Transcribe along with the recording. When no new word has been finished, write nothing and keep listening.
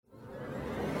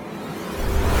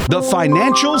The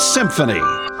Financial Symphony.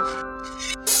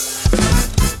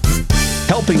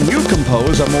 Helping you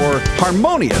compose a more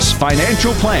harmonious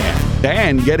financial plan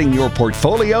and getting your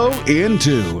portfolio in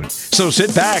tune. So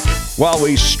sit back while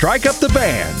we strike up the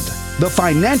band. The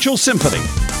Financial Symphony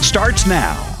starts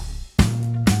now.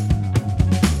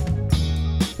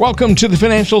 Welcome to the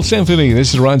Financial Symphony.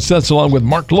 This is Ron Stutz along with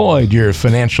Mark Lloyd, your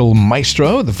financial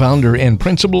maestro, the founder and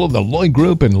principal of the Lloyd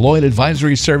Group and Lloyd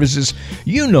Advisory Services.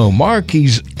 You know Mark.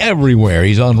 He's everywhere.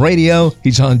 He's on radio.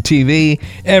 He's on TV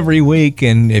every week.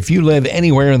 And if you live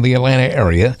anywhere in the Atlanta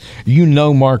area, you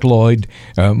know Mark Lloyd.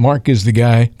 Mark is the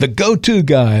guy, the go-to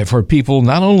guy for people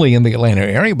not only in the Atlanta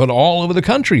area, but all over the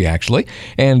country, actually.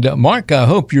 And Mark, I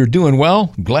hope you're doing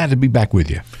well. Glad to be back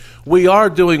with you. We are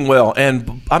doing well,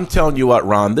 and I'm telling you what,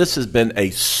 Ron, this has been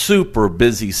a super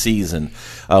busy season.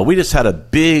 We just had a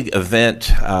big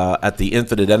event at the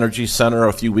Infinite Energy Center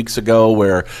a few weeks ago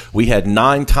where we had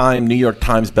 9-time New York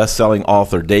Times bestselling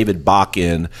author David Bach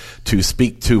in to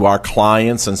speak to our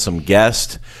clients and some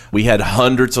guests. We had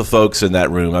hundreds of folks in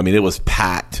that room. I mean, it was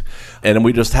packed. And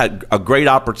we just had a great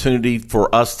opportunity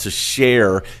for us to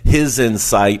share his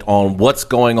insight on what's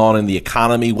going on in the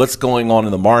economy, what's going on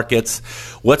in the markets,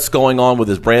 what's going on with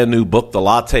his brand new book, The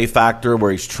Latte Factor,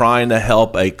 where he's trying to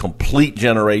help a complete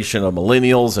generation of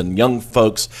millennials and young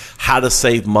folks how to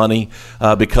save money.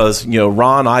 Because, you know,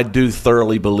 Ron, I do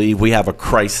thoroughly believe we have a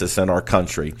crisis in our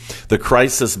country. The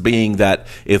crisis being that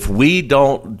if we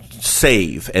don't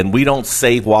save, and we don't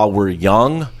save while we're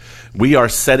young, we are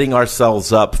setting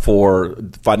ourselves up for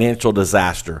financial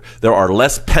disaster. There are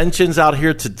less pensions out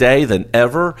here today than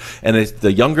ever, and it's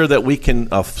the younger that we can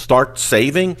start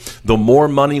saving, the more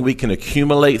money we can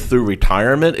accumulate through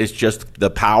retirement. It's just the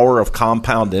power of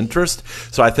compound interest.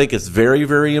 So I think it's very,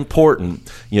 very important,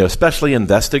 you know, especially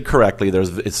invested correctly.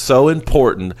 It's so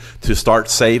important to start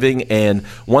saving. And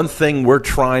one thing we're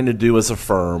trying to do as a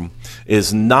firm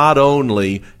is not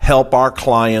only help our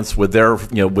clients with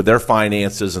their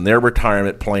finances and their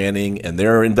retirement planning and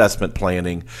their investment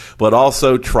planning, but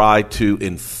also try to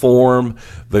inform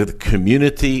the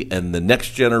community and the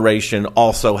next generation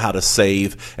also how to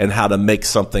save and how to make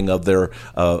something of their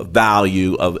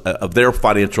value of their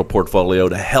financial portfolio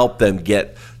to help them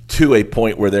get to a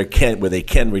point where they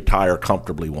can retire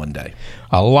comfortably one day.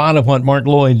 A lot of what Mark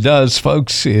Lloyd does,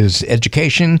 folks, is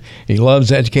education. He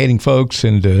loves educating folks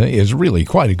and is really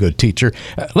quite a good teacher.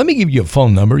 Let me give you a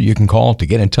phone number you can call to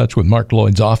get in touch with Mark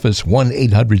Lloyd's office,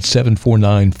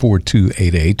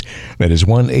 1-800-749-4288. That is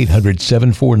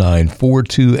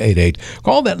 1-800-749-4288.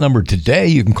 Call that number today.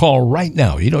 You can call right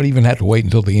now. You don't even have to wait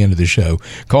until the end of the show.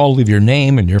 Call, leave your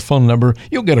name and your phone number.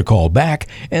 You'll get a call back,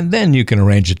 and then you can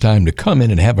arrange a time to come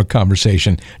in and have a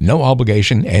conversation. No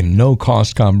obligation and no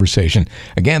cost conversation.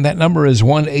 Again, that number is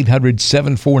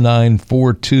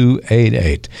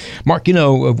 1-800-749-4288. Mark, you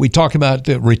know, we talk about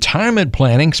retirement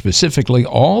planning specifically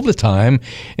all the time,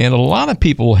 and a lot of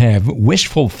people have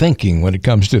wishful thinking when it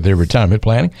comes to their retirement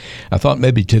planning. I thought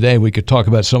maybe today we could talk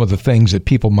about some of the things that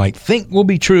people might think will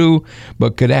be true,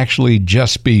 but could actually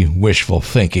just be wishful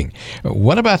thinking.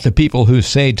 What about the people who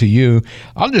say to you,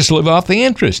 I'll just live off the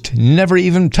interest, never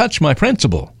even touch my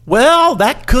principal? Well,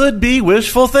 that could be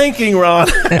wishful thinking, Ron.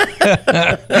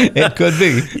 It could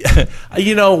be.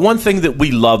 You know, one thing that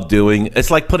we love doing, it's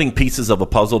like putting pieces of a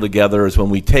puzzle together, is when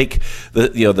we take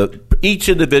each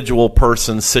individual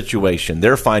person's situation,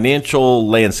 their financial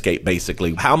landscape,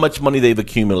 basically, how much money they've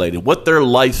accumulated, what their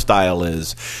lifestyle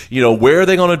is, you know, where are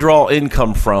they going to draw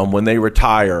income from when they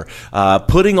retire,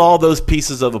 putting all those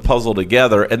pieces of a puzzle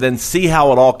together and then see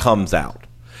how it all comes out.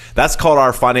 That's called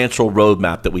our financial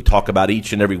roadmap that we talk about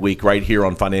each and every week right here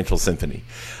on Financial Symphony.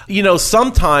 You know,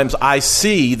 sometimes I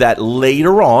see that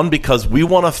later on, because we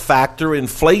want to factor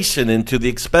inflation into the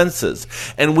expenses.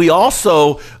 And we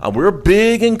also, we're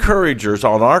big encouragers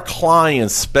on our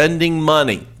clients spending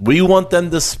money. We want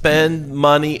them to spend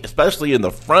money, especially in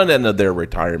the front end of their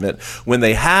retirement, when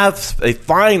they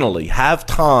finally have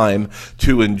time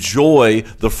to enjoy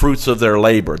the fruits of their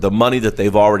labor, the money that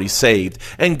they've already saved,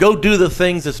 and go do the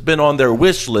things that's been on their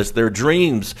wish list, their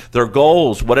dreams, their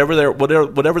goals,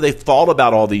 whatever they thought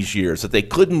about all these years that they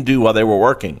couldn't do while they were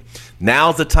working.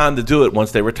 Now's the time to do it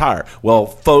once they retire. Well,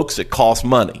 folks, it costs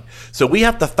money. So we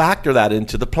have to factor that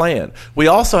into the plan. We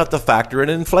also have to factor in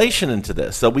inflation into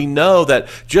this. So we know that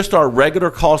just our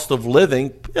regular cost of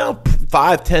living,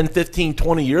 5, 10, 15,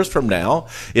 20 years from now,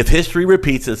 if history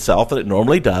repeats itself, and it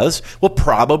normally does, will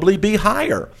probably be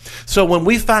higher. So when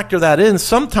we factor that in,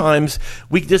 sometimes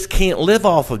we just can't live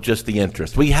off of just the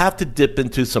interest. We have to dip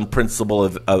into some principal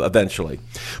eventually.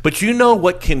 But you know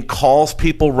what can cause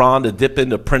people, Ron, to dip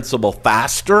into principal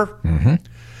faster? Mm-hmm.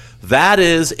 That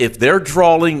is, if they're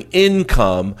drawing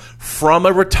income from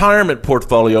a retirement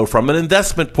portfolio, from an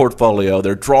investment portfolio,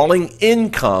 they're drawing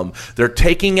income, they're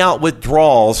taking out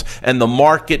withdrawals, and the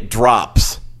market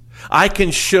drops. I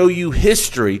can show you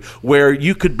history where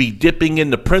you could be dipping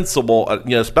into principal,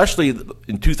 especially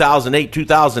in 2008,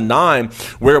 2009,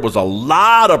 where it was a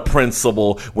lot of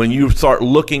principal when you start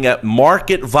looking at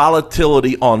market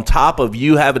volatility on top of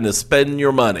you having to spend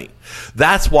your money.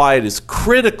 That's why it is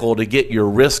critical to get your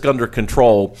risk under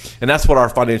control, and that's what our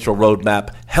financial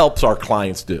roadmap helps our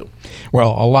clients do.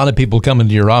 Well, a lot of people come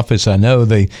into your office. I know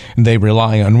they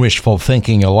rely on wishful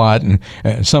thinking a lot, and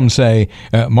some say,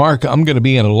 Mark, I'm going to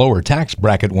be in a lower tax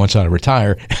bracket once I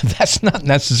retire. That's not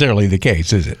necessarily the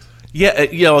case, is it?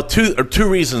 Yeah, two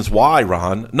reasons why,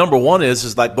 Ron. Number one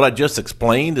is like what I just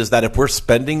explained, is that if we're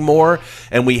spending more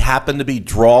and we happen to be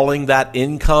drawing that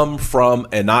income from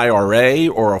an IRA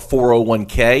or a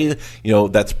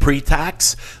 401k, that's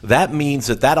pre-tax, that means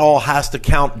that all has to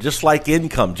count just like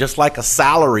income, just like a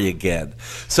salary again.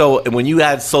 So when you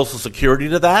add Social Security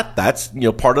to that, that's,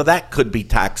 part of that could be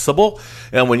taxable.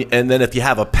 And then if you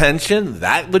have a pension,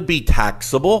 that would be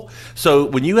taxable. So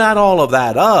when you add all of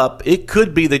that up, it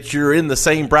could be that you're in the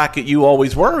same bracket you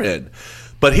always were in.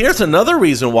 But here's another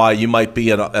reason why you might be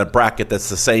in a bracket that's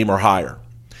the same or higher.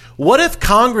 What if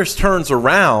Congress turns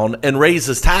around and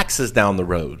raises taxes down the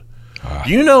road?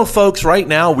 Folks, right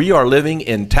now we are living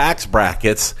in tax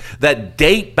brackets that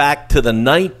date back to the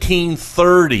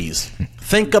 1930s.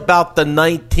 Think about the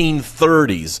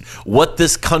 1930s, what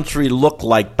this country looked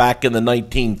like back in the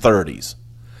 1930s.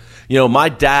 My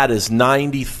dad is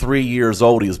 93 years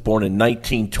old. He was born in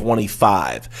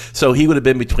 1925. So he would have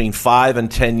been between 5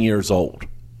 and 10 years old.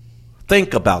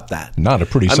 Think about that. Not a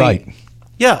pretty sight.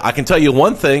 Yeah, I can tell you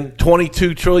one thing,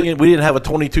 $22 trillion, we didn't have a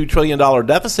 $22 trillion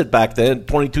deficit back then,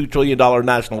 $22 trillion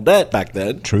national debt back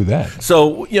then. True that.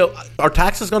 So, our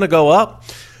tax is going to go up.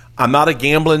 I'm not a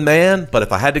gambling man, but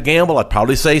if I had to gamble, I'd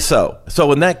probably say so.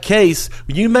 So in that case,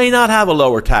 you may not have a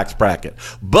lower tax bracket.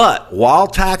 But while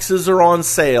taxes are on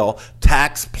sale,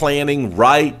 tax planning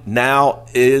right now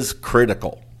is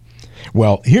critical.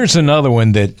 Well, here's another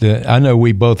one that I know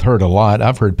we both heard a lot.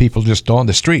 I've heard people just on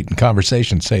the street in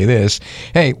conversation say this: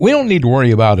 hey, we don't need to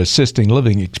worry about assisting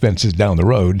living expenses down the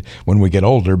road when we get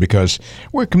older because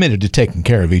we're committed to taking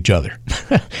care of each other.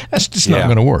 That's just not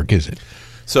going to work, is it?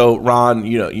 So, Ron,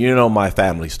 you know my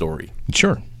family story.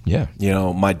 Sure. Yeah.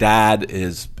 My dad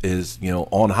is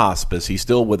on hospice. He's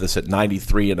still with us at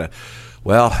 93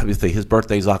 his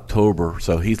birthday's October,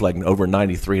 so he's like over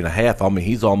 93 and a half. I mean,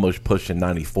 he's almost pushing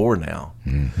 94 now.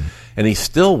 Mm-hmm. And he's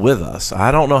still with us.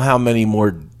 I don't know how many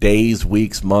more days,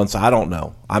 weeks, months. I don't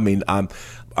know. I mean, I'm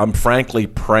frankly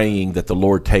praying that the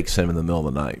Lord takes him in the middle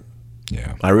of the night.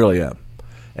 Yeah. I really am.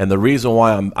 And the reason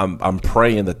why I'm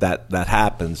praying that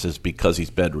happens is because he's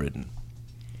bedridden,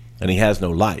 and he has no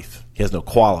life. He has no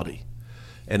quality.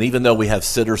 And even though we have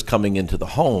sitters coming into the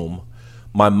home,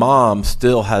 my mom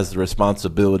still has the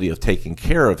responsibility of taking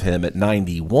care of him at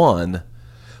 91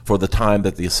 for the time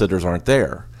that the sitters aren't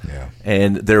there. Yeah.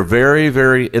 And they're very,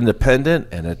 very independent,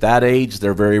 and at that age,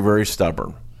 they're very, very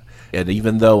stubborn. And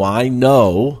even though I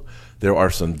know there are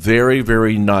some very,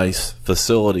 very nice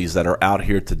facilities that are out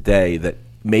here today that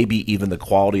maybe even the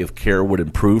quality of care would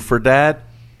improve for Dad,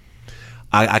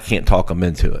 I can't talk them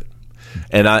into it.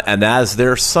 And as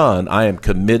their son, I am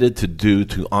committed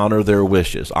to honor their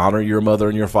wishes. Honor your mother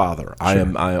and your father.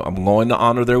 Sure. I'm going to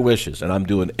honor their wishes, and I'm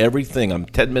doing everything. I'm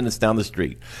 10 minutes down the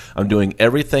street. I'm doing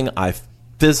everything I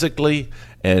physically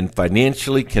and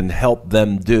financially can help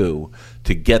them do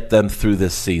to get them through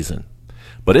this season.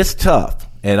 But it's tough,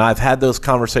 and I've had those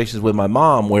conversations with my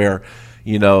mom where,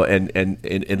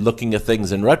 and looking at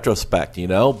things in retrospect,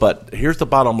 but here's the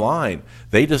bottom line.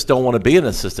 They just don't want to be in an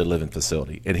assisted living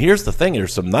facility. And here's the thing.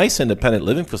 There's some nice independent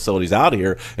living facilities out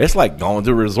here. It's like going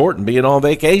to a resort and being on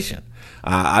vacation.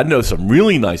 I know some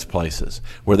really nice places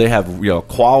where they have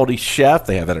quality chef,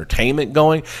 they have entertainment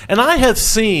going. And I have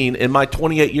seen in my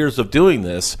 28 years of doing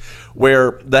this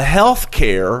where the health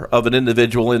care of an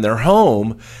individual in their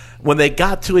home, when they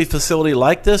got to a facility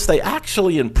like this, they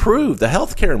actually improved. The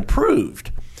healthcare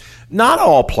improved. Not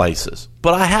all places,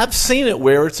 but I have seen it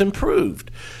where it's improved.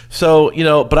 So,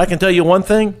 but I can tell you one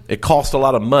thing, it costs a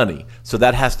lot of money. So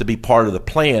that has to be part of the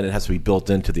plan. It has to be built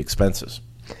into the expenses.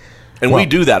 And we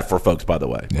do that for folks, by the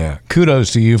way. Yeah.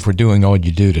 Kudos to you for doing all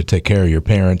you do to take care of your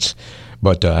parents.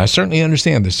 But I certainly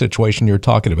understand the situation you're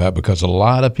talking about because a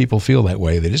lot of people feel that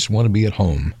way. They just want to be at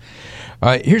home.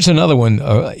 Here's another one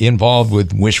involved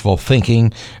with wishful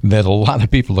thinking that a lot of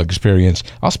people experience.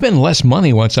 I'll spend less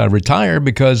money once I retire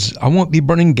because I won't be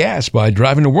burning gas by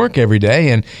driving to work every day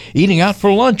and eating out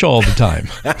for lunch all the time.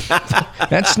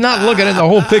 That's not looking at the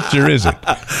whole picture, is it?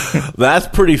 That's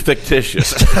pretty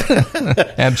fictitious.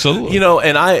 Absolutely. You know,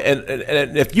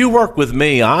 and if you work with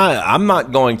me, I'm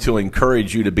not going to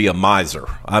encourage you to be a miser.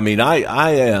 I mean,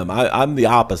 I'm the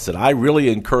opposite. I really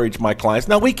encourage my clients.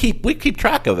 Now we keep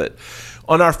track of it.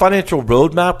 On our financial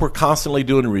roadmap, we're constantly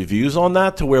doing reviews on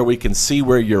that to where we can see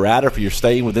where you're at if you're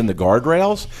staying within the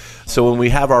guardrails. So when we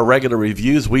have our regular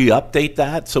reviews, we update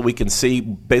that so we can see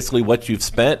basically what you've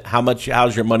spent,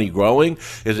 how's your money growing?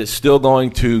 Is it still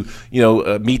going to,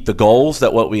 meet the goals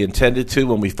that what we intended to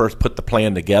when we first put the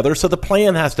plan together? So the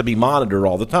plan has to be monitored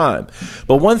all the time.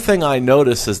 But one thing I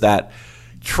notice is that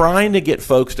trying to get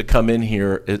folks to come in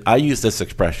here, I use this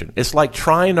expression, it's like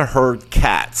trying to herd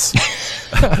cats.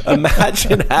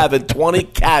 Imagine having 20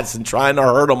 cats and trying to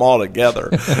herd them all together.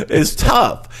 It's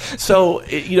tough. So,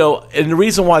 and the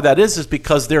reason why that is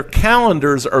because their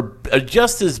calendars are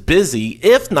just as busy,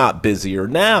 if not busier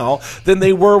now, than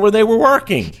they were when they were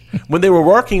working. When they were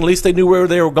working, at least they knew where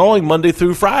they were going Monday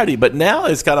through Friday. But now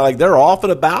it's kind of like they're off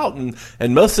and about,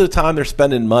 and most of the time they're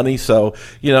spending money. So,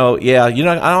 I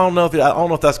don't know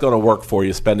if that's going to work for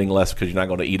you, spending less because you're not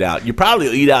going to eat out. You probably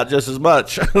eat out just as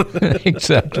much.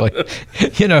 Exactly.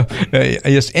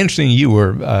 It's interesting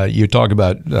you talk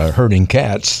about herding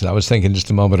cats. I was thinking just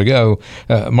a moment ago,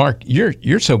 Mark,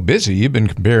 you're so busy. You've been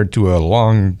compared to a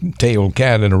long-tailed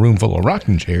cat in a room full of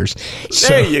rocking chairs.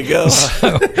 There you go.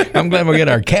 So I'm glad we get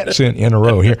our cats in a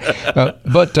row here.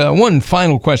 But one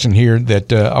final question here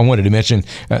that I wanted to mention.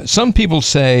 Some people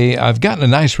say, I've gotten a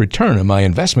nice return on my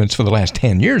investments for the last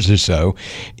 10 years or so.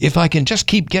 If I can just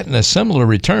keep getting a similar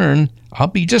return, I'll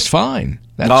be just fine.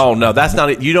 No, that's not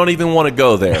it. You don't even want to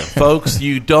go there, folks.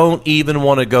 You don't even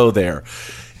want to go there.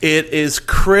 It is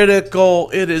critical.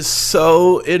 It is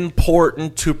so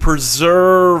important to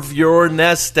preserve your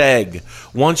nest egg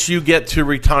once you get to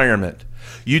retirement.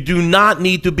 You do not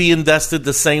need to be invested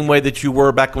the same way that you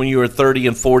were back when you were 30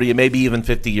 and 40 and maybe even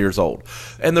 50 years old.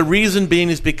 And the reason being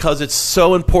is because it's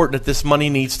so important that this money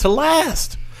needs to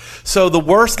last. So the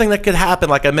worst thing that could happen,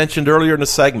 like I mentioned earlier in the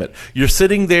segment, you're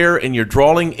sitting there and you're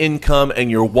drawing income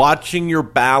and you're watching your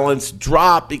balance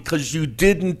drop because you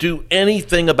didn't do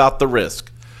anything about the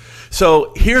risk.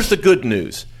 So here's the good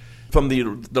news. From the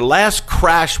last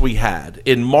crash we had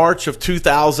in March of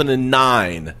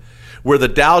 2009, where the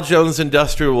Dow Jones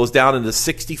Industrial was down in the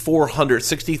 6,400,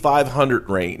 6,500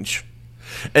 range,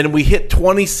 and we hit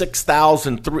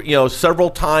 26,000 several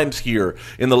times here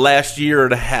in the last year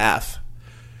and a half.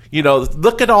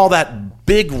 Look at all that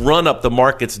big run-up the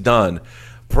market's done.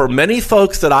 For many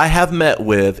folks that I have met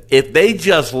with, if they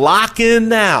just lock in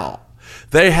now,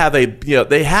 they have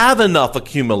enough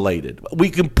accumulated. We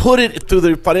can put it through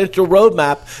the financial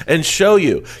roadmap and show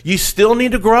you. You still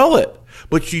need to grow it,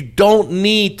 but you don't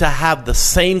need to have the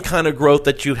same kind of growth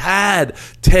that you had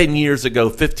 10 years ago,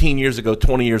 15 years ago,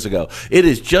 20 years ago. It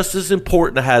is just as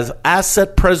important to have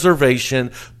asset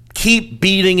preservation. Keep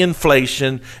beating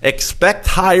inflation, expect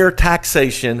higher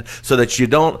taxation so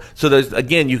that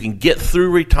again, you can get through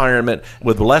retirement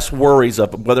with less worries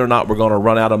of whether or not we're going to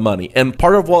run out of money. And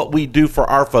part of what we do for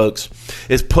our folks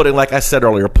is like I said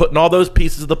earlier, putting all those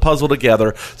pieces of the puzzle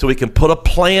together so we can put a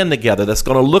plan together that's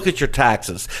going to look at your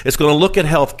taxes. It's going to look at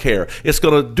health care. It's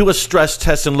going to do a stress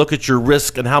test and look at your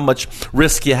risk and how much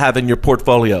risk you have in your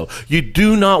portfolio. You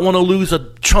do not want to lose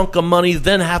a chunk of money,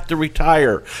 then have to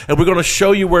retire. And we're going to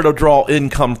show you where to draw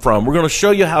income from. We're going to show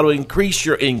you how to increase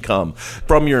your income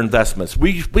from your investments.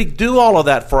 We do all of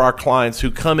that for our clients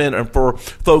who come in and for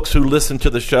folks who listen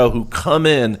to the show who come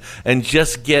in and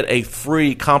just get a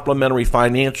free complimentary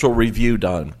financial review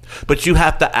done. But you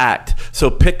have to act. So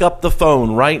pick up the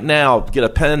phone right now, get a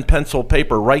pen, pencil,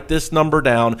 paper, write this number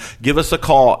down, give us a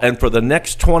call, and for the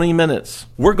next 20 minutes,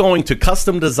 we're going to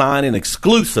custom design an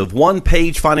exclusive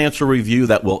one-page financial review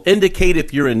that will indicate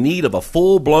if you're in need of a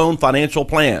full-blown financial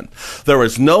plan. There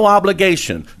is no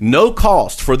obligation, no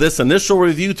cost for this initial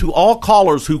review to all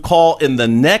callers who call in the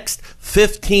next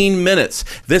 15 minutes.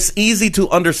 This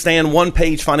easy-to-understand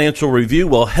one-page financial review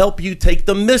will help you take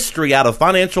the mystery out of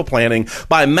financial planning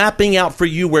by mapping out for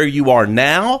you where you are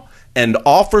now and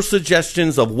offer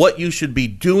suggestions of what you should be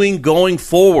doing going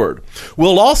forward.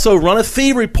 We'll also run a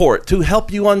fee report to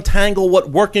help you untangle what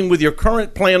working with your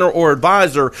current planner or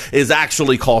advisor is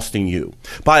actually costing you.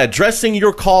 By addressing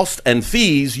your costs and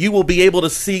fees, you will be able to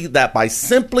see that by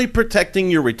simply protecting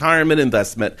your retirement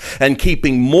investment and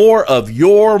keeping more of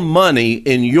your money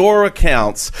in your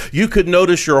accounts, you could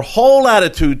notice your whole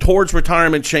attitude towards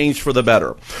retirement change for the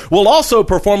better. We'll also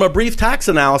perform a brief tax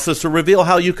analysis to reveal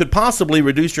how you could possibly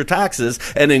reduce your taxes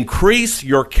and increase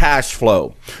your cash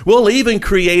flow. We'll even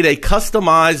create a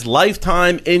customized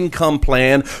lifetime income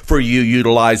plan for you,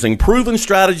 utilizing proven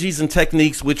strategies and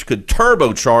techniques which could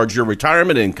turbocharge your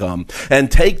retirement income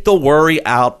and take the worry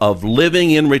out of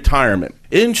living in retirement.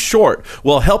 In short,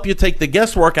 we'll help you take the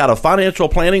guesswork out of financial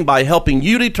planning by helping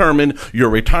you determine your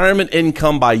retirement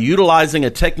income by utilizing a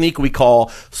technique we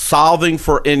call solving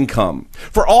for income.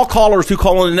 For all callers who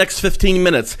call in the next 15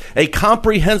 minutes, a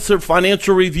comprehensive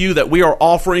financial review that we are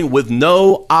offering with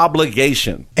no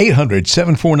obligation.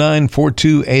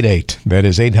 800-749-4288. That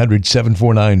is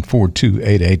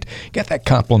 800-749-4288. Get that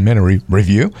complimentary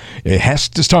review. It has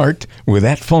to start with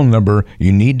that phone number.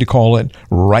 You need to call it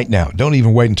right now. Don't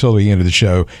even wait until the end of the show.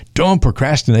 Don't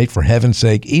procrastinate, for heaven's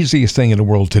sake. Easiest thing in the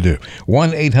world to do.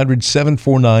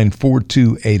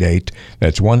 1-800-749-4288.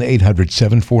 That's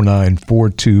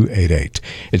 1-800-749-4288.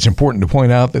 It's important to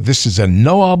point out that this is a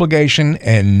no obligation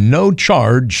and no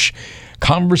charge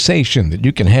conversation that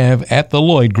you can have at the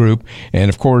Lloyd Group. And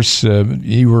of course,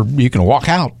 you can walk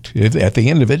out at the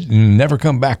end of it and never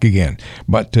come back again.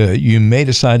 But you may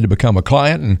decide to become a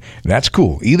client, and that's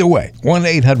cool. Either way,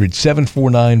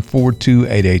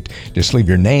 1-800-749-4288. Just leave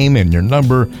your name and your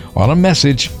number on a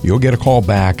message. You'll get a call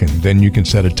back, and then you can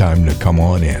set a time to come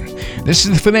on in. This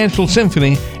is the Financial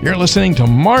Symphony. You're listening to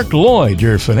Mark Lloyd,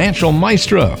 your financial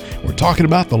maestro. We're talking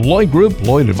about the Lloyd Group,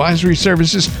 Lloyd Advisory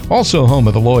Services, also home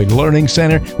of the Lloyd Learning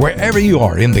Center. Wherever you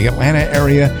are in the Atlanta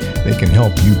area, they can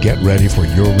help you get ready for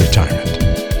your retirement.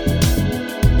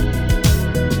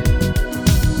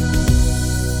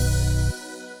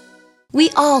 We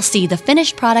all see the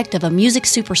finished product of a music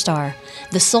superstar,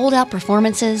 the sold-out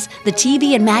performances, the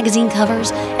TV and magazine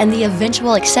covers, and the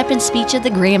eventual acceptance speech at the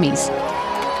Grammys.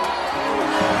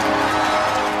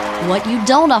 What you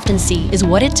don't often see is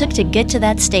what it took to get to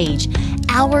that stage.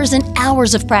 Hours and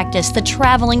hours of practice, the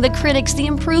traveling, the critics, the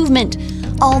improvement.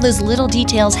 All those little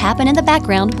details happen in the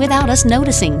background without us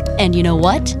noticing. And you know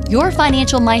what? Your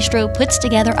financial maestro puts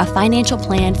together a financial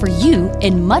plan for you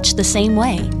in much the same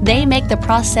way. They make the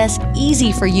process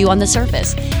easy for you on the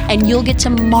surface, and you'll get to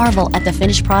marvel at the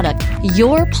finished product,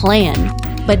 your plan.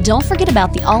 But don't forget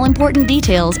about the all-important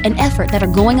details and effort that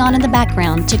are going on in the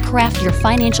background to craft your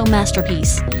financial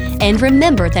masterpiece. And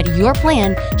remember that your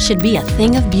plan should be a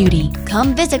thing of beauty.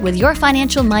 Come visit with your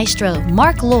financial maestro,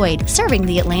 Mark Lloyd, serving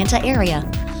the Atlanta area.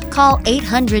 Call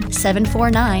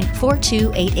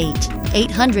 800-749-4288.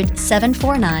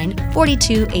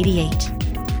 800-749-4288.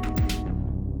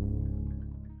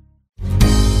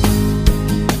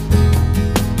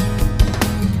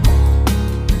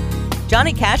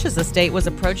 Johnny Cash's estate was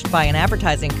approached by an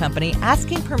advertising company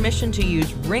asking permission to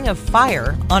use Ring of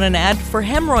Fire on an ad for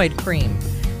hemorrhoid cream.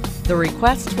 The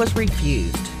request was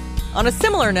refused. On a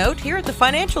similar note, here at the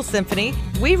Financial Symphony,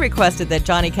 we requested that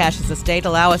Johnny Cash's estate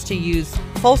allow us to use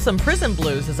Folsom Prison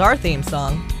Blues as our theme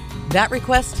song. That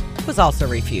request was also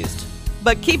refused.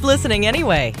 But keep listening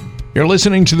anyway. You're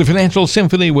listening to the Financial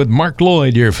Symphony with Mark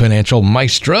Lloyd, your financial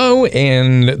maestro,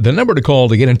 and the number to call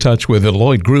to get in touch with the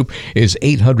Lloyd Group is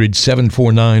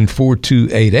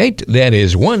 800-749-4288. That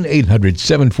is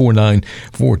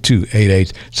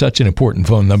 1-800-749-4288. Such an important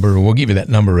phone number. We'll give you that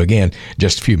number again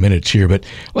just a few minutes here, but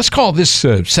let's call this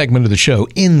segment of the show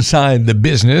Inside the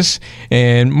Business.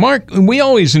 And Mark, we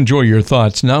always enjoy your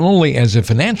thoughts, not only as a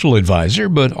financial advisor,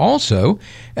 but also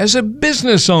as a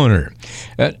business owner.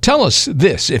 Tell us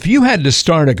this: if you had to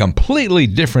start a completely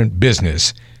different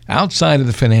business outside of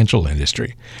the financial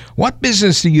industry, what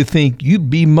business do you think you'd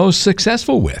be most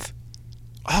successful with?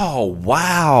 Oh,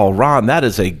 wow, Ron, that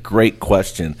is a great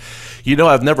question. You know,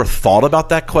 I've never thought about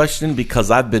that question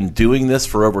because I've been doing this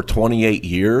for over 28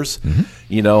 years. Mm-hmm.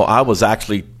 You know, I was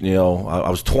actually, I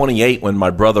was 28 when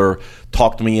my brother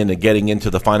talked me into getting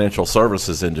into the financial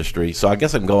services industry. So I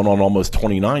guess I'm going on almost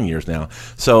 29 years now.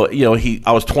 So,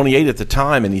 I was 28 at the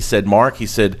time, and he said, Mark,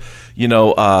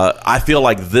 I feel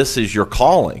like this is your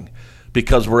calling,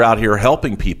 because we're out here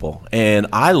helping people. And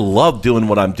I love doing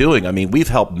what I'm doing. I mean, we've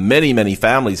helped many, many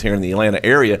families here in the Atlanta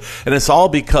area, and it's all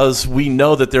because we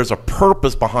know that there's a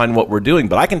purpose behind what we're doing.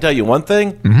 But I can tell you one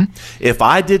thing, if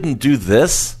I didn't do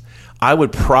this, I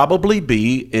would probably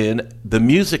be in the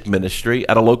music ministry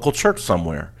at a local church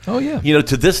somewhere. Oh, yeah.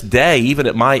 To this day, even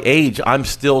at my age, I'm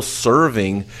still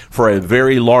serving for a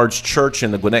very large church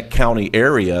in the Gwinnett County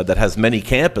area that has many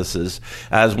campuses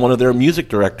as one of their music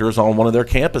directors on one of their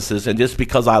campuses. And just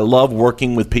because I love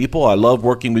working with people, I love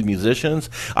working with musicians,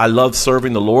 I love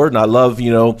serving the Lord, and I love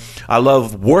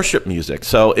worship music.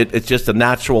 So it's just a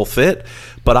natural fit.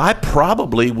 But I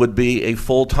probably would be a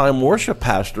full-time worship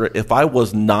pastor if I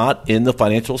was not in the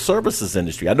financial services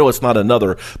industry. I know it's not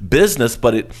another business,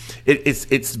 but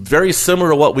it's very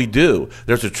similar to what we do.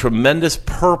 There's a tremendous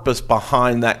purpose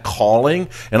behind that calling,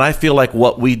 and I feel like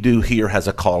what we do here has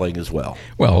a calling as well.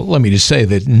 Well, let me just say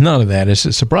that none of that is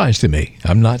a surprise to me.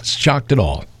 I'm not shocked at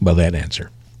all by that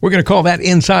answer. We're going to call that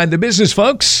Inside the Business,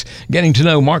 folks. Getting to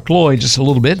know Mark Lloyd just a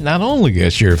little bit, not only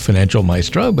as your financial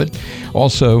maestro, but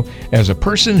also as a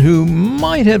person who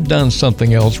might have done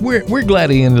something else. We're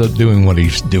glad he ended up doing what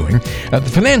he's doing.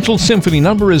 The Financial Symphony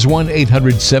number is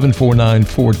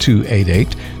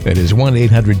 1-800-749-4288. That is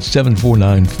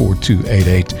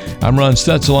 1-800-749-4288. I'm Ron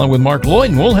Stutz along with Mark Lloyd,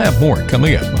 and we'll have more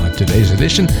coming up on today's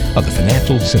edition of the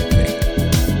Financial Symphony.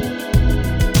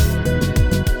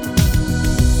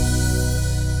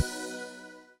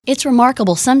 It's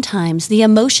remarkable sometimes the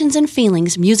emotions and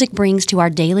feelings music brings to our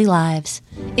daily lives.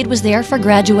 It was there for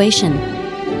graduation,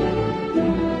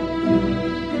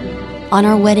 on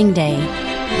our wedding day,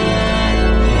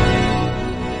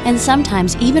 and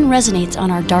sometimes even resonates on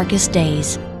our darkest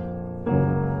days.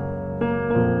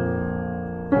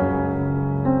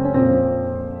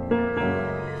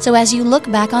 So as you look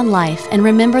back on life and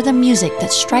remember the music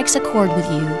that strikes a chord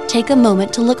with you, take a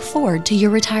moment to look forward to your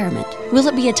retirement. Will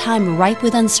it be a time ripe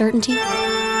with uncertainty?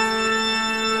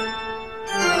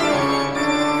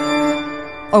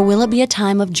 Or will it be a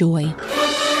time of joy?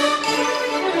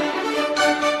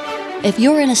 If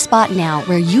you're in a spot now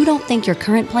where you don't think your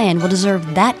current plan will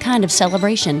deserve that kind of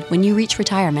celebration when you reach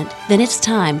retirement, then it's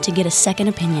time to get a second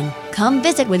opinion. Come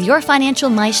visit with your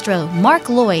financial maestro, Mark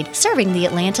Lloyd, serving the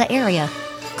Atlanta area.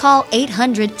 Call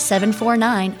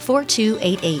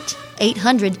 800-749-4288.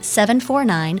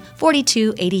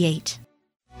 800-749-4288.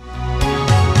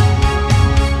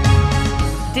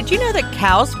 Did you know that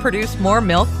cows produce more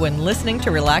milk when listening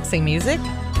to relaxing music?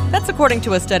 That's according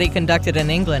to a study conducted in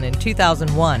England in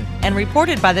 2001 and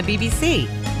reported by the BBC.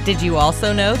 Did you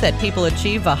also know that people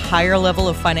achieve a higher level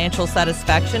of financial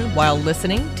satisfaction while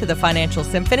listening to the Financial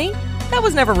Symphony? That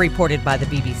was never reported by the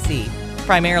BBC.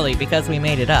 Primarily because we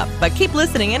made it up, but keep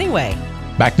listening anyway.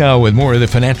 Back now with more of the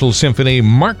Financial Symphony.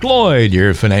 Mark Lloyd,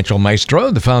 your financial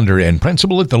maestro, the founder and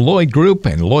principal at the Lloyd Group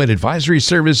and Lloyd Advisory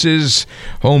Services,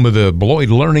 home of the Lloyd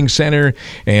Learning Center.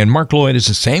 And Mark Lloyd is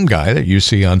the same guy that you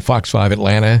see on Fox 5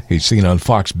 Atlanta. He's seen on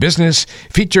Fox Business,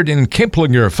 featured in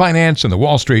Kiplinger Finance and the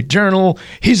Wall Street Journal.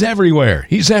 He's everywhere.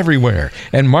 He's everywhere.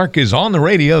 And Mark is on the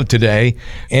radio today.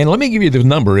 And let me give you the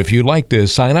number. If you'd like to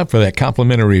sign up for that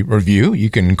complimentary review,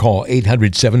 you can call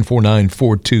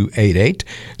 800-749-4288.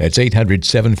 That's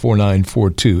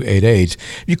 800-749-4288.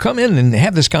 You come in and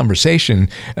have this conversation,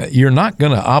 you're not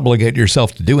going to obligate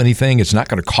yourself to do anything. It's not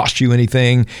going to cost you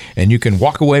anything. And you can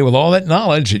walk away with all that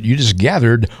knowledge that you just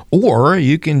gathered, or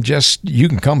you can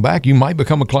come back. You might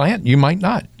become a client. You might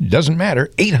not. It doesn't matter.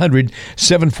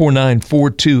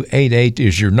 800-749-4288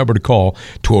 is your number to call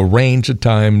to arrange a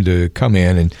time to come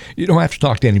in. And you don't have to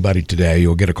talk to anybody today.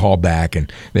 You'll get a call back, and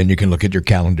then you can look at your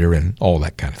calendar and all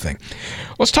that kind of thing.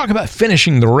 Let's talk about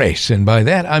finishing the race. And by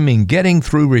that, I mean getting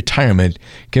through retirement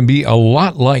can be a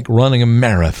lot like running a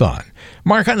marathon.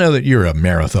 Mark, I know that you're a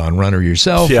marathon runner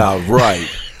yourself. Yeah, right.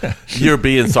 You're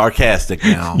being sarcastic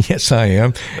now. Yes, I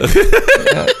am.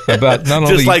 About not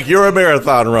only just like you're a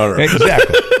marathon runner.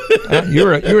 Exactly.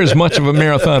 You're as much of a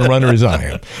marathon runner as I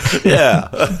am. Yeah,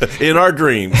 in our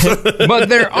dreams. But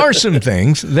there are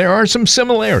some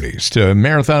similarities to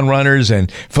marathon runners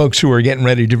and folks who are getting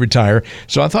ready to retire.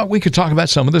 So I thought we could talk about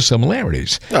some of the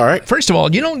similarities. All right. First of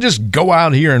all, you don't just go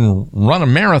out here and run a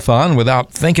marathon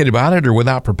without thinking about it or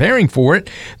without preparing for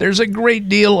it. There's a great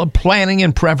deal of planning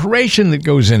and preparation that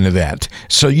goes into that,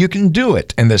 so you can do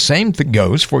it. And the same thing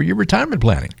goes for your retirement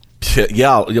planning.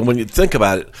 Yeah, when you think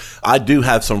about it, I do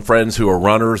have some friends who are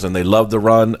runners and they love to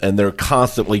run and they're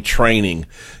constantly training.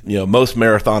 Most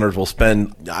marathoners will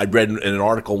spend, I read in an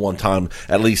article one time,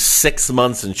 at least 6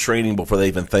 months in training before they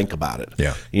even think about it.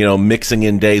 Yeah. Mixing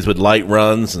in days with light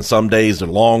runs, and some days are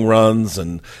long runs,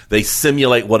 and they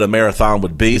simulate what a marathon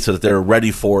would be so that they're ready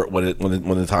for it when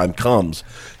the time comes.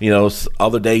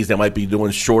 Other days they might be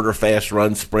doing shorter, fast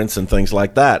run sprints and things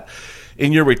like that.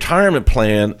 in your retirement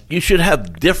plan, you should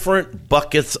have different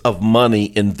buckets of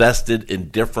money invested in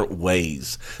different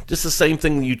ways. Just the same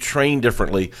thing you train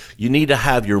differently, you need to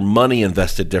have your money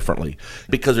invested differently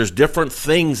because there's different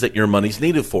things that your money's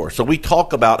needed for. So we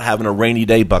talk about having a rainy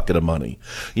day bucket of money,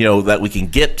 that we can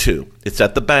get to. It's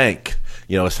at the bank.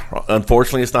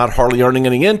 Unfortunately, it's not hardly earning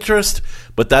any interest,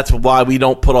 but that's why we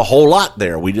don't put a whole lot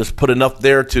there. We just put enough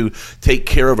there to take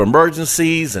care of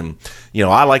emergencies. And,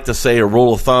 I like to say a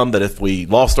rule of thumb that if we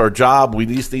lost our job, we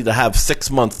just need to have 6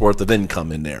 months worth of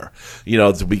income in there,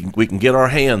 that we can get our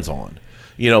hands on.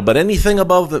 But anything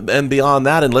above and beyond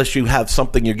that, unless you have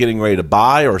something you're getting ready to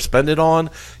buy or spend it on,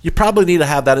 you probably need to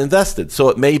have that invested. So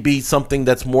it may be something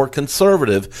that's more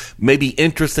conservative, maybe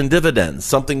interest and dividends,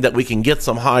 something that we can get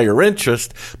some higher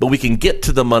interest, but we can get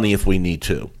to the money if we need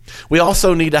to. We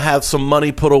also need to have some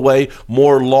money put away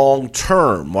more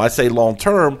long-term. When I say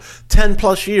long-term, 10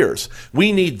 plus years.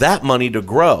 We need that money to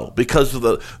grow because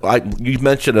of you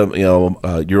mentioned,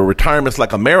 your retirement's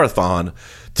like a marathon.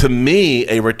 To me,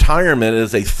 a retirement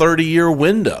is a 30-year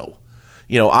window.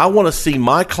 I want to see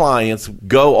my clients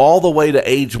go all the way to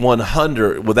age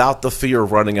 100 without the fear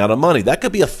of running out of money. That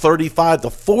could be a 35 to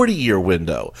 40-year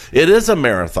window. It is a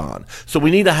marathon. So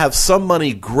we need to have some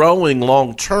money growing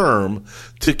long-term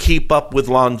to keep up with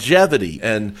longevity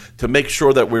and to make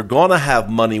sure that we're going to have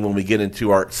money when we get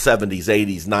into our 70s,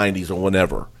 80s, 90s, or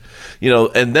whenever.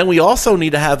 And then we also need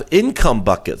to have income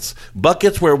buckets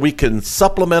where we can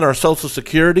supplement our Social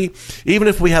Security. Even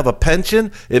if we have a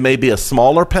pension, it may be a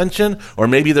smaller pension, or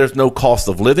maybe there's no cost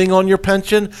of living on your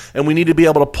pension, and we need to be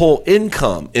able to pull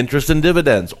income, interest and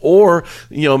dividends, or,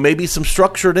 maybe some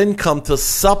structured income to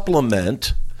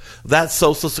supplement that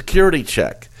Social Security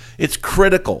check. It's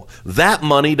critical. That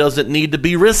money doesn't need to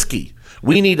be risky.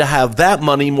 We need to have that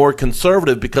money more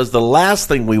conservative because the last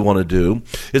thing we want to do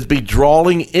is be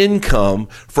drawing income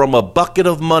from a bucket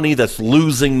of money that's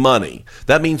losing money.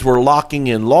 That means we're locking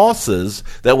in losses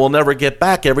that we'll never get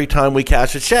back every time we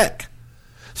cash a check.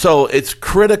 So it's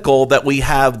critical that we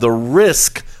have the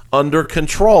risk under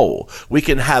control. We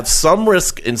can have some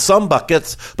risk in some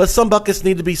buckets, but some buckets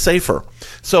need to be safer.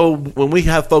 So when we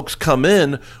have folks come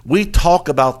in, we talk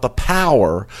about the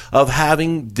power of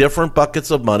having different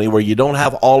buckets of money where you don't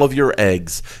have all of your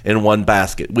eggs in one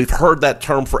basket. We've heard that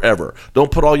term forever.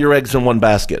 Don't put all your eggs in one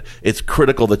basket. It's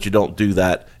critical that you don't do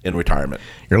that in retirement.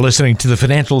 You're listening to the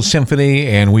Financial Symphony,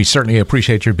 and we certainly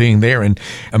appreciate your being there. And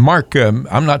Mark,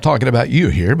 I'm not talking about you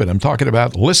here, but I'm talking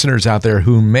about listeners out there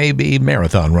who may be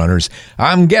marathon runners.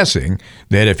 I'm guessing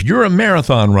that if you're a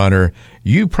marathon runner,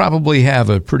 you probably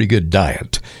have a pretty good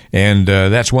diet. And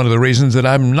that's one of the reasons that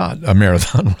I'm not a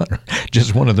marathon runner,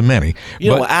 just one of the many.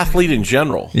 Athlete in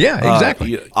general. Yeah,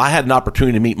 exactly. I had an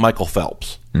opportunity to meet Michael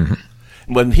Phelps. Mm-hmm.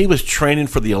 When he was training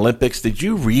for the Olympics, did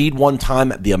you read one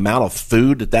time the amount of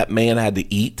food that man had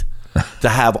to eat to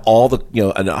have all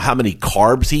the, and how many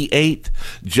carbs he ate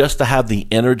just to have the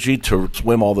energy to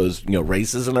swim all those,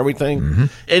 races and everything? Mm-hmm.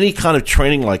 Any kind of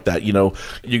training like that,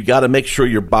 you got to make sure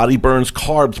your body burns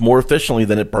carbs more efficiently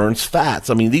than it burns fats.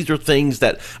 I mean, these are things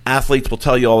that athletes will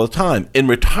tell you all the time. In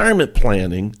retirement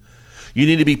planning, you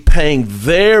need to be paying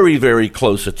very, very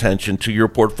close attention to your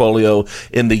portfolio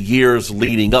in the years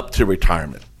leading up to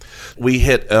retirement. We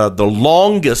hit the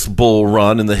longest bull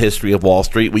run in the history of Wall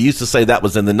Street. We used to say that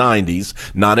was in the 90s.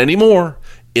 Not anymore.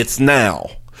 It's now.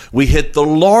 We hit the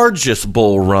largest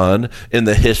bull run in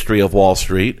the history of Wall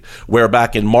Street, where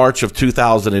back in March of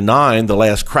 2009, the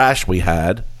last crash we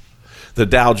had, the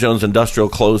Dow Jones Industrial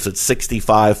closed at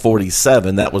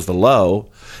 65.47. That was the low.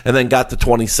 And then got to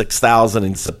 26,000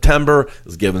 in September.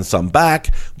 Was given some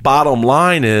back. Bottom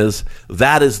line is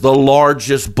that is the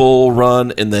largest bull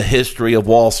run in the history of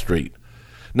Wall Street.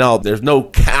 Now, there's no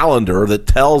calendar that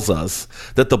tells us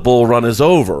that the bull run is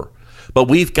over. But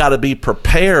we've got to be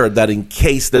prepared that in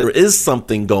case there is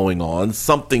something going on,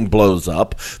 something blows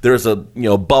up, there's a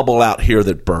bubble out here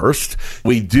that burst.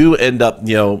 We do end up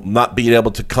not being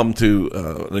able to come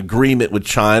to an agreement with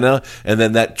China, and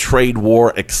then that trade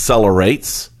war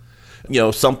accelerates.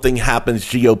 Something happens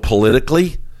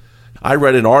geopolitically. I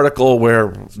read an article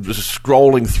where just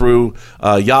scrolling through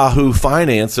Yahoo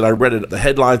Finance, and I read it. The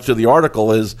headline to the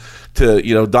article is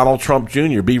to Donald Trump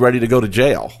Jr. be ready to go to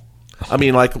jail. I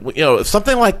mean, if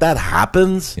something like that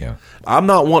happens, I'm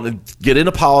not wanting to get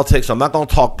into politics. I'm not going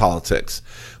to talk politics.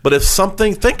 But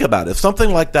think about it. If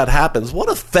something like that happens, what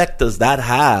effect does that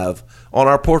have on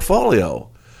our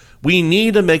portfolio? We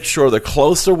need to make sure the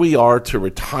closer we are to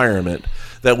retirement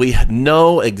that we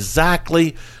know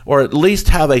exactly, or at least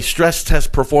have a stress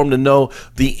test performed to know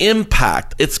the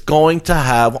impact it's going to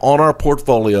have on our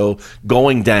portfolio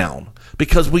going down.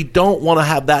 because we don't want to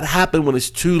have that happen when it's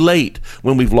too late,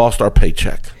 when we've lost our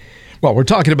paycheck. Well, we're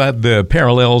talking about the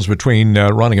parallels between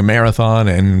running a marathon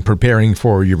and preparing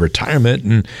for your retirement.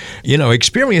 And,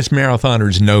 experienced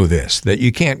marathoners know this, that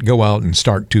you can't go out and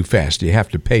start too fast. You have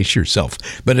to pace yourself.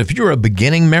 But if you're a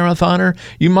beginning marathoner,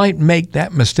 you might make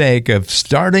that mistake of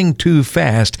starting too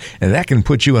fast, and that can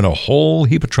put you in a whole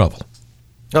heap of trouble.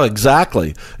 Oh,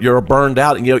 exactly. You're burned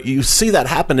out. And you see that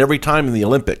happen every time in the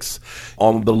Olympics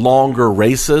on the longer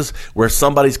races where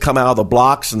somebody's come out of the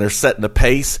blocks and they're setting a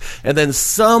pace, and then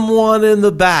someone in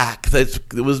the back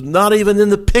that was not even in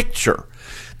the picture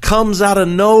comes out of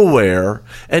nowhere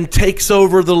and takes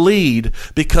over the lead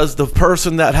because the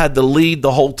person that had the lead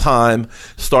the whole time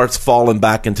starts falling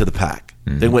back into the pack.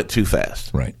 Mm-hmm. They went too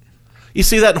fast. Right. You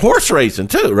see that in horse racing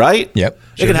too, right? Yep.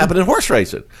 It can happen in horse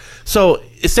racing. So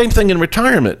it's same thing in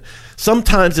retirement.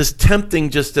 Sometimes it's tempting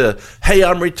just to, hey,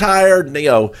 I'm retired. And,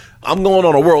 I'm going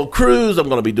on a world cruise. I'm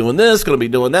going to be doing this, going to be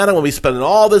doing that. I'm going to be spending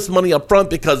all this money up front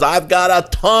because I've got a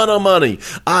ton of money.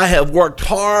 I have worked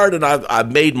hard and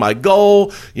I've made my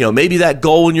goal. Maybe that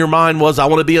goal in your mind was, I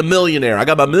want to be a millionaire. I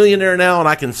got my millionaire now and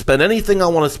I can spend anything I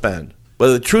want to spend.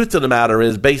 But the truth of the matter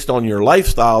is, based on your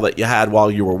lifestyle that you had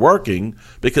while you were working,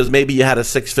 because maybe you had a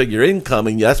six-figure income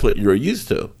and that's what you're used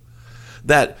to,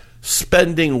 that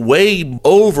spending way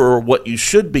over what you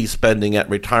should be spending at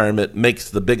retirement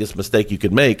makes the biggest mistake you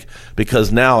could make,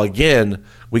 because now, again,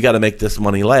 we got to make this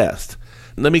money last.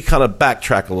 Let me kind of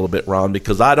backtrack a little bit, Ron,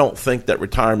 because I don't think that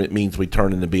retirement means we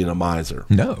turn into being a miser.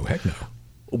 No, heck no.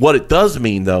 What it does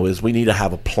mean, though, is we need to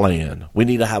have a plan. We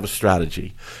need to have a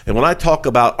strategy. And when I talk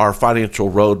about our financial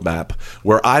roadmap,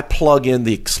 where I plug in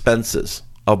the expenses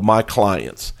of my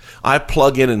clients, I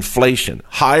plug in inflation,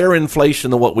 higher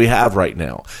inflation than what we have right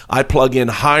now. I plug in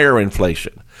higher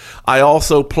inflation. I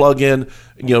also plug in,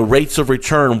 rates of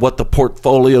return, what the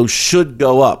portfolio should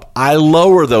go up. I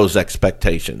lower those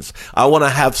expectations. I want to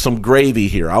have some gravy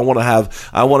here. I want to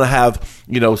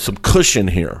have, some cushion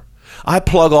here. I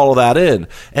plug all of that in.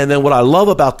 And then what I love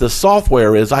about this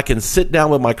software is I can sit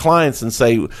down with my clients and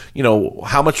say,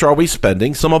 how much are we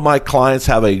spending? Some of my clients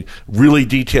have a really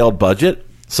detailed budget.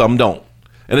 Some don't.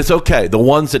 And it's okay. The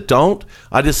ones that don't,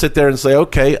 I just sit there and say,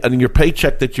 okay, and your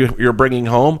paycheck that you're bringing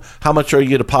home, how much are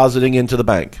you depositing into the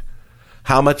bank?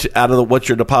 How much out of what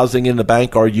you're depositing in the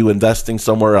bank are you investing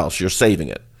somewhere else? You're saving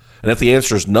it. And if the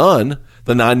answer is none,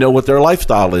 then I know what their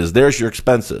lifestyle is. There's your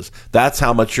expenses. That's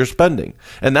how much you're spending.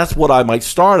 And that's what I might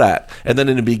start at. And then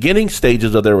in the beginning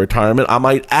stages of their retirement, I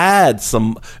might add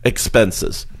some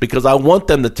expenses because I want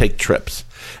them to take trips.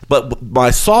 But my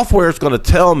software is going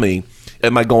to tell me,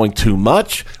 am I going too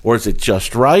much, or is it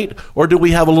just right? Or do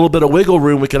we have a little bit of wiggle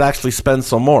room we could actually spend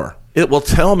some more? It will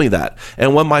tell me that.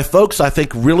 And when my folks, I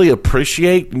think, really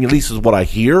appreciate, at least is what I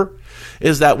hear,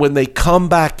 is that when they come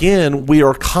back in, we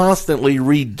are constantly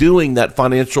redoing that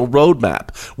financial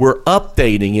roadmap. We're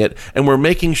updating it, and we're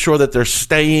making sure that they're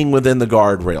staying within the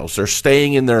guardrails. They're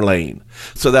staying in their lane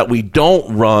so that we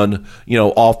don't run,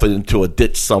 off into a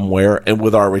ditch somewhere and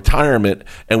with our retirement,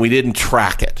 and we didn't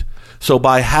track it. So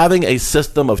by having a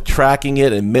system of tracking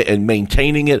it and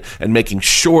maintaining it and making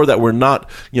sure that we're not,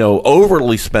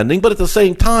 overly spending, but at the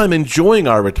same time enjoying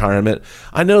our retirement,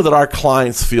 I know that our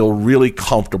clients feel really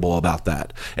comfortable about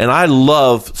that. And I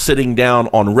love sitting down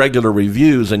on regular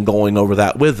reviews and going over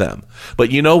that with them. But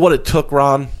you know what it took,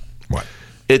 Ron? What?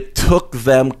 It took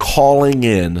them calling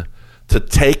in to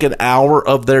take an hour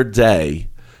of their day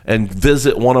and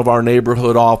visit one of our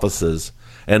neighborhood offices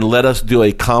and let us do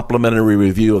a complimentary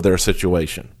review of their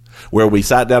situation, where we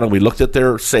sat down and we looked at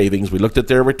their savings, we looked at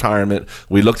their retirement,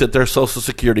 we looked at their Social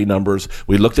Security numbers,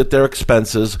 we looked at their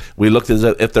expenses, we looked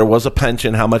at if there was a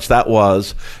pension, how much that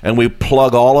was, and we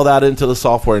plug all of that into the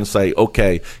software and say,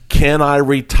 okay, can I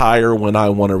retire when I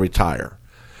want to retire?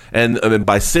 And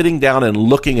by sitting down and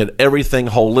looking at everything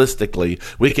holistically,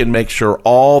 we can make sure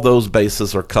all those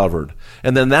bases are covered.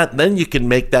 And then you can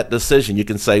make that decision. You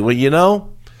can say, well,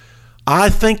 I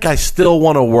think I still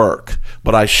want to work,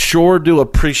 but I sure do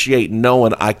appreciate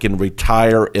knowing I can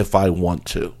retire if I want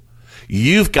to.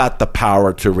 You've got the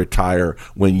power to retire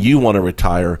when you want to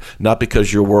retire, not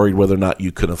because you're worried whether or not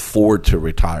you can afford to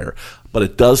retire. But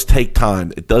it does take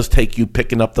time. It does take you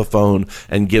picking up the phone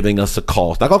and giving us a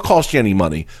call. It's not going to cost you any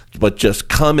money, but just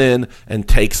come in and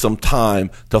take some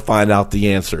time to find out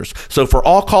the answers. So for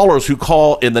all callers who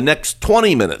call in the next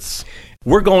 20 minutes,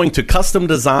 We're going to custom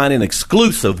design an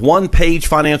exclusive one-page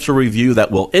financial review that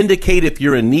will indicate if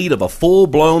you're in need of a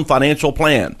full-blown financial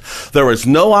plan. There is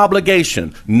no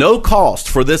obligation, no cost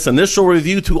for this initial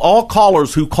review to all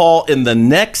callers who call in the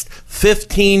next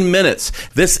 15 minutes.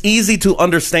 This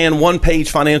easy-to-understand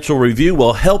one-page financial review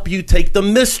will help you take the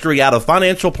mystery out of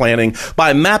financial planning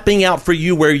by mapping out for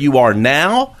you where you are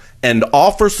now and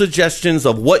offer suggestions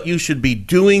of what you should be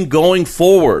doing going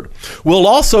forward. We'll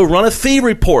also run a fee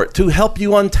report to help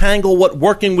you untangle what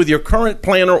working with your current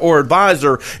planner or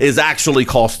advisor is actually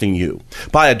costing you.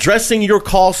 By addressing your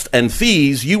costs and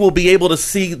fees, you will be able to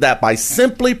see that by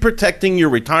simply protecting your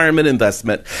retirement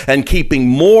investment and keeping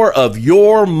more of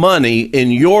your money in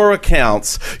your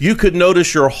accounts, you could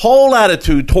notice your whole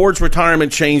attitude towards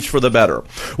retirement change for the better.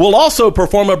 We'll also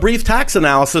perform a brief tax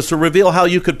analysis to reveal how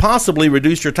you could possibly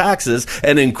reduce your taxes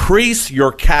and increase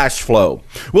your cash flow.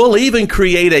 We'll even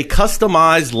create a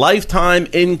customized lifetime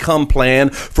income plan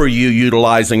for you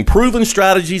utilizing proven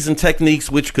strategies and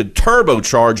techniques which could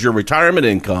turbocharge your retirement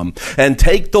income and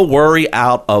take the worry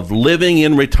out of living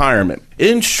in retirement.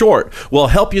 In short, we'll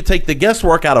help you take the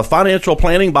guesswork out of financial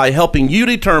planning by helping you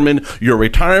determine your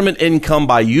retirement income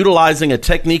by utilizing a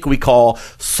technique we call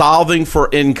solving for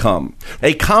income,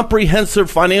 a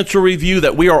comprehensive financial review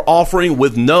that we are offering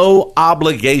with no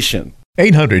obligation.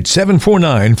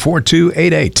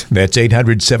 800-749-4288. That's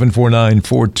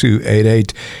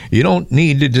 800-749-4288. You don't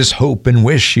need to just hope and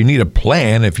wish. You need a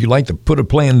plan. If you'd like to put a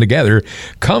plan together,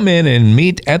 come in and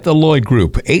meet at the Lloyd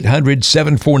Group.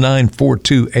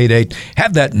 800-749-4288.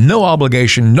 Have that no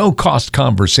obligation, no cost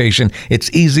conversation. It's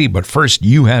easy, but first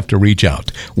you have to reach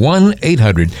out.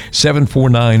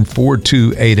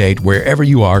 1-800-749-4288. Wherever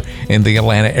you are in the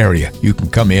Atlanta area, you can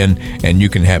come in and you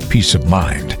can have peace of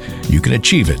mind. You can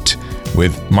achieve it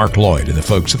with Mark Lloyd and the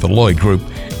folks at the Lloyd Group,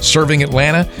 serving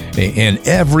Atlanta in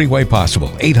every way possible.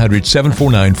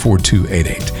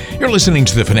 800-749-4288. You're listening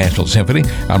to the Financial Symphony.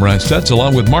 I'm Ron Stutz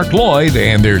along with Mark Lloyd,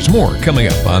 and there's more coming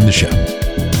up on the show.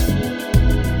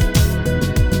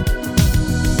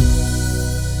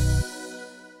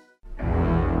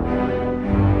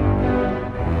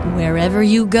 Wherever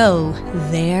you go,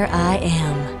 there I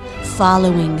am.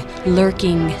 Following,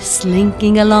 lurking,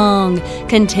 slinking along,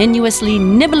 continuously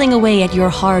nibbling away at your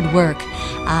hard work.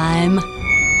 I'm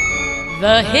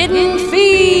the Hidden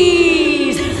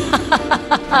Fees!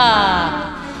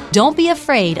 Don't be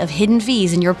afraid of hidden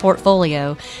fees in your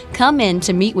portfolio. Come in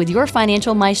to meet with your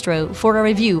financial maestro for a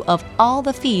review of all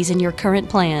the fees in your current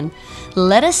plan.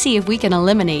 Let us see if we can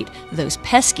eliminate those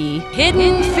pesky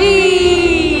hidden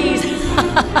fees!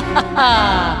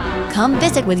 Come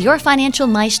visit with your financial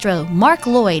maestro, Mark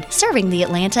Lloyd, serving the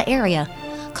Atlanta area.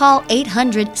 Call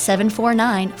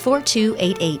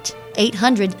 800-749-4288.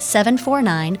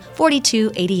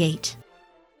 800-749-4288.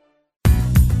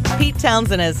 Pete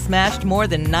Townsend has smashed more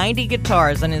than 90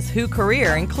 guitars in his Who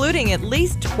career, including at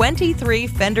least 23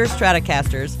 Fender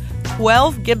Stratocasters,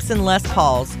 12 Gibson Les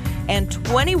Pauls, and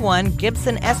 21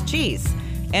 Gibson SGs.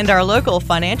 And our local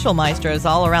financial maestros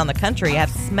all around the country have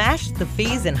smashed the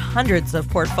fees in hundreds of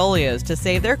portfolios to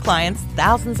save their clients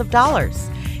thousands of dollars.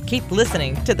 Keep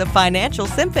listening to the Financial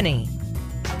Symphony.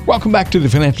 Welcome back to the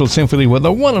Financial Symphony with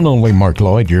the one and only Mark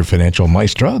Lloyd, your financial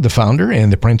maestro, the founder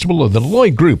and the principal of the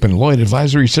Lloyd Group and Lloyd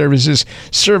Advisory Services,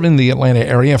 serving the Atlanta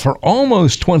area for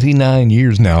almost 29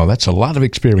 years now. That's a lot of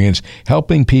experience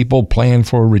helping people plan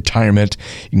for retirement.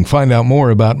 You can find out more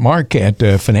about Mark at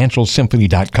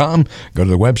financialsymphony.com. Go to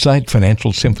the website,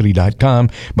 financialsymphony.com.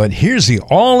 But here's the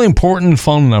all-important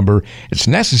phone number. It's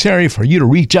necessary for you to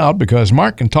reach out because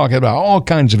Mark can talk about all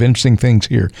kinds of interesting things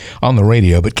here on the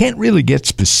radio, but can't really get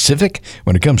specific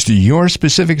when it comes to your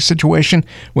specific situation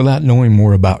without knowing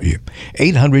more about you.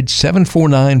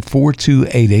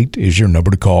 800-749-4288 is your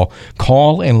number to call.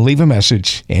 Call and leave a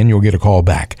message, and you'll get a call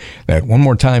back. That one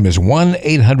more time is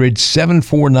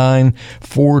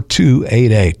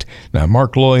 1-800-749-4288. Now,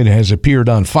 Mark Lloyd has appeared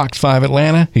on Fox 5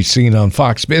 Atlanta. He's seen on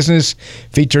Fox Business,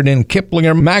 featured in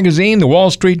Kiplinger Magazine, the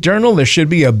Wall Street Journal. There should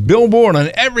be a billboard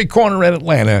on every corner at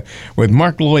Atlanta with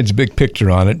Mark Lloyd's big picture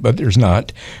on it, but there's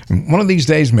not. One of these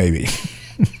days, maybe.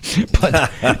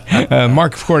 But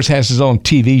Mark, of course, has his own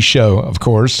TV show, of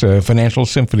course, Financial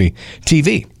Symphony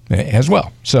TV as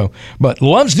well. So, but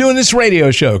loves doing this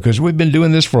radio show because we've been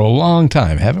doing this for a long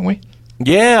time, haven't we?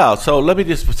 Yeah, so let me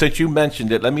just, since you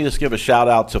mentioned it, let me just give a shout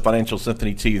out to Financial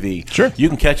Symphony TV. Sure. You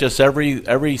can catch us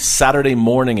every Saturday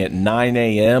morning at 9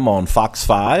 a.m. on Fox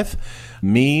 5.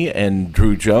 Me and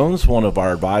Drew Jones, one of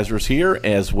our advisors here,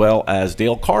 as well as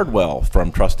Dale Cardwell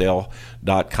from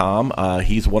TrustDale.com.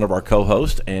 He's one of our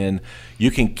co-hosts, and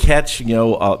you can catch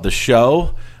the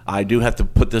show I do have to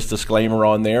put this disclaimer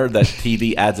on there that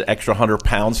TV adds an extra 100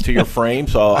 pounds to your frame,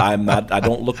 so I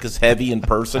don't look as heavy in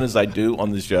person as I do on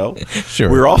the show. Sure.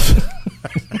 We're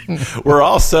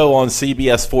also on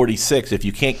CBS 46. If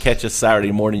you can't catch us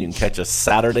Saturday morning, you can catch us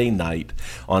Saturday night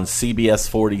on CBS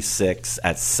 46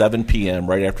 at 7 p.m.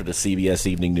 right after the CBS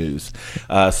Evening News.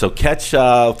 So catch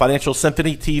Financial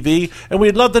Symphony TV, and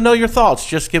we'd love to know your thoughts.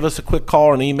 Just give us a quick call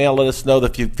or an email. Let us know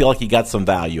that if you feel like you got some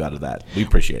value out of that. We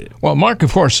appreciate it. Well, Mark,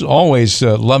 of course, always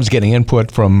loves getting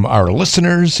input from our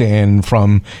listeners and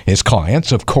from his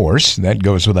clients, of course. That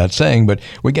goes without saying, but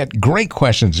we get great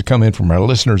questions that come in from our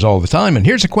listeners all the time. And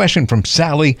here's a question from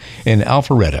Sally in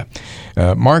Alpharetta.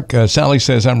 Mark, Sally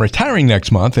says, I'm retiring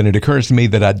next month, and it occurs to me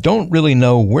that I don't really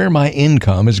know where my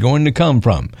income is going to come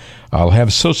from. I'll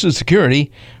have Social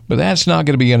Security, but that's not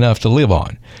going to be enough to live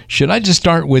on. Should I just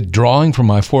start withdrawing from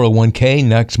my 401k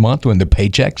next month when the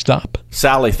paychecks stop?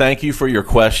 Sally, thank you for your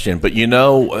question. But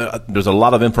there's a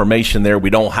lot of information there we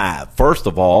don't have. First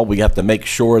of all, we have to make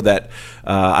sure that,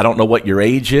 I don't know what your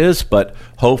age is, but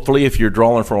hopefully if you're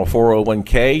drawing from a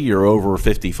 401k, you're over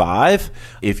 55.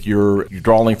 If you're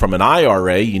drawing from an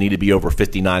IRA, you need to be over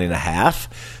 59 and a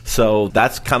half. So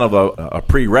that's kind of a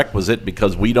prerequisite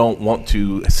because we don't want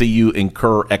to see you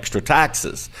incur extra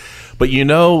taxes. But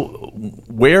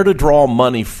where to draw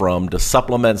money from to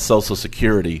supplement Social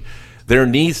Security, there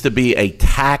needs to be a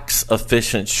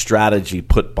tax-efficient strategy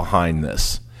put behind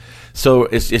this. So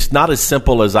it's not as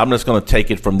simple as I'm just going to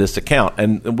take it from this account.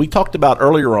 And we talked about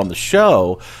earlier on the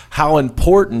show how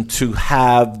important to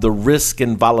have the risk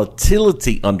and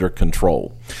volatility under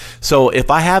control. So if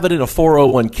I have it in a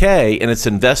 401k and it's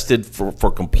invested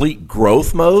for complete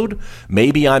growth mode,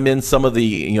 maybe I'm in some of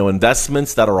the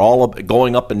investments that are all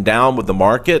going up and down with the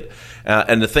market.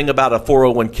 And the thing about a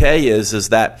 401k is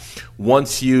that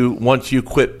once you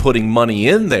quit putting money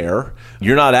in there,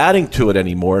 you're not adding to it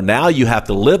anymore. Now you have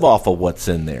to live off of what's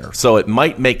in there. So it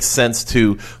might make sense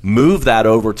to move that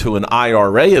over to an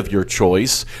IRA of your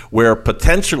choice where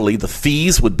potentially the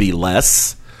fees would be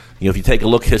less. If you take a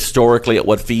look historically at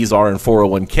what fees are in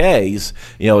 401ks,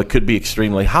 it could be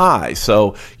extremely high.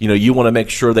 So, you want to make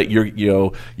sure that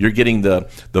you're getting the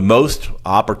most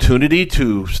opportunity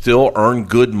to still earn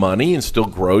good money and still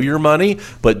grow your money,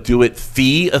 but do it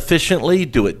fee efficiently,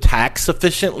 do it tax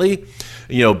efficiently.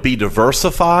 Be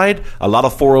diversified. A lot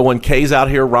of 401ks out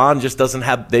here, Ron,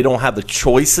 they don't have the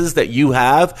choices that you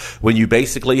have when you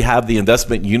basically have the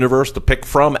investment universe to pick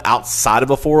from outside of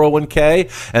a 401k.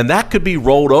 And that could be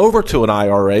rolled over to an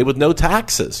IRA with no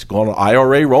taxes, going on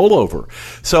IRA rollover.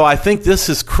 So I think this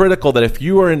is critical that if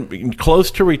you are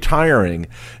close to retiring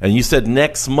and you said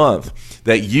next month,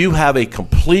 that you have a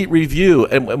complete review.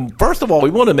 And first of all,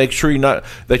 we want to make sure you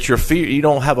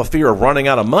don't have a fear of running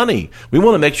out of money. We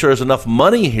want to make sure there's enough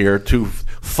money here to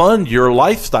fund your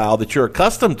lifestyle that you're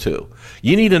accustomed to.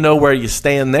 You need to know where you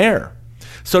stand there.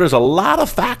 So there's a lot of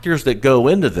factors that go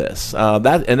into this. And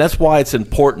that's why it's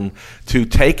important to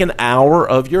take an hour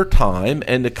of your time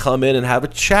and to come in and have a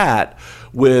chat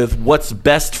with what's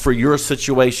best for your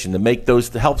situation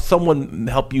to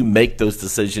help you make those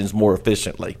decisions more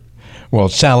efficiently. Well,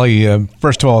 Sally,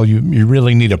 first of all, you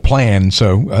really need a plan,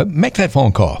 so make that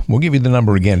phone call. We'll give you the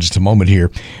number again in just a moment here,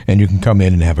 and you can come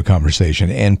in and have a conversation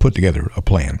and put together a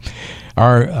plan.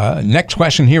 Our next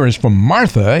question here is from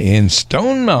Martha in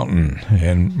Stone Mountain,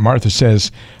 and Martha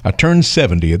says, I turned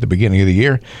 70 at the beginning of the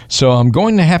year, so I'm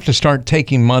going to have to start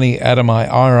taking money out of my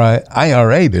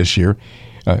IRA this year.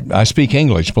 I speak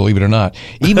English, believe it or not.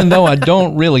 Even though I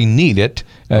don't really need it,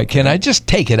 can I just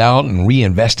take it out and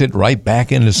reinvest it right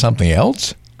back into something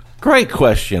else? Great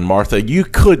question, Martha. You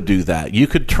could do that. You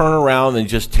could turn around and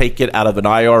just take it out of an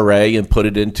IRA and put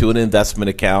it into an investment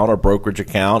account or brokerage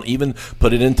account, even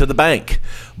put it into the bank.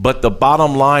 But the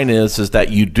bottom line is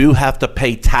that you do have to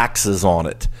pay taxes on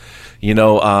it.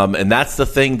 And that's the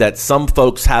thing that some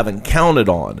folks haven't counted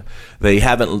on. They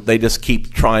just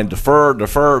keep trying to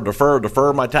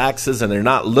defer my taxes, and they're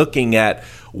not looking at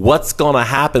what's going to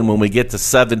happen when we get to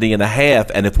 70 and a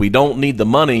half. And if we don't need the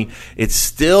money, it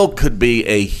still could be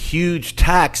a huge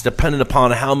tax depending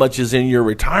upon how much is in your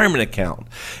retirement account.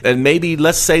 And maybe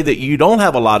let's say that you don't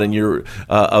have a lot in your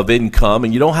of income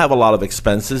and you don't have a lot of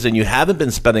expenses and you haven't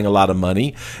been spending a lot of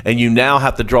money and you now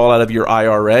have to draw out of your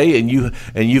IRA and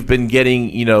you've been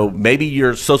getting, maybe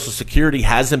your Social Security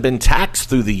hasn't been taxed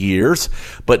through the years,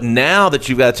 but now that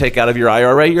you've got to take out of your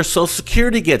IRA, your Social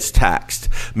Security gets taxed.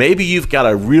 Maybe you've got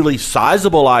a really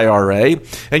sizable IRA,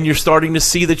 and you're starting to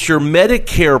see that your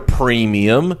Medicare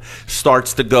premium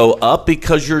starts to go up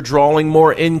because you're drawing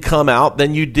more income out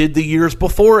than you did the years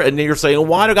before. And you're saying,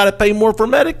 why do I got to pay more for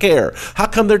Medicare? How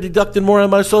come they're deducting more on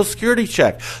my Social Security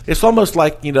check? It's almost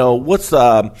like, what's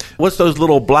those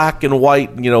little black and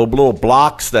white, little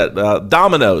blocks that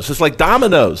dominoes. It's like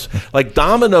dominoes. Like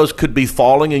dominoes could be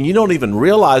falling and you don't even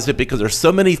realize it because there's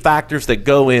so many factors that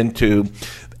go into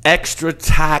extra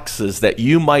taxes that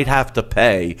you might have to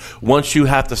pay once you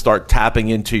have to start tapping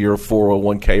into your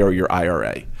 401k or your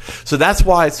IRA. So that's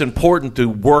why it's important to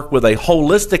work with a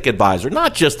holistic advisor,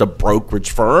 not just a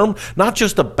brokerage firm, not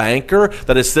just a banker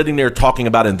that is sitting there talking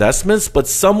about investments, but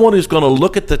someone who's going to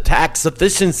look at the tax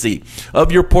efficiency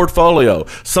of your portfolio,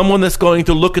 someone that's going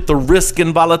to look at the risk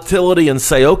and volatility and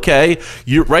say, okay,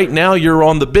 right now you're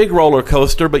on the big roller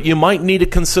coaster, but you might need to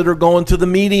consider going to the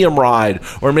medium ride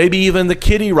or maybe even the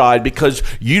kiddie ride because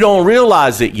you don't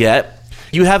realize it yet.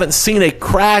 You haven't seen a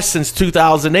crash since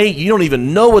 2008. You don't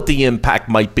even know what the impact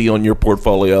might be on your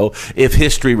portfolio if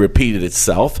history repeated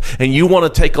itself. And you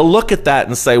want to take a look at that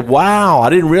and say, wow, I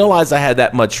didn't realize I had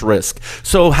that much risk.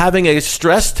 So having a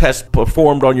stress test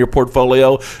performed on your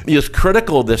portfolio is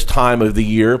critical this time of the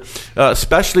year,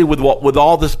 especially with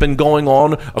all that's been going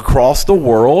on across the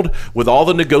world, with all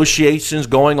the negotiations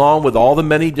going on, with all the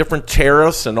many different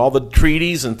tariffs and all the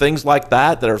treaties and things like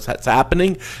that's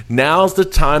happening. Now's the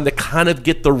time to kind of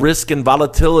get the risk and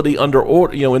volatility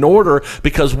in order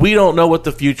because we don't know what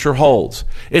the future holds.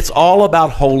 It's all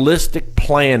about holistic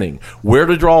planning, where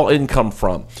to draw income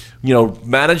from,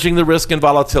 managing the risk and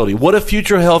volatility. What if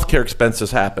future healthcare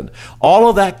expenses happen? All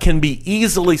of that can be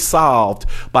easily solved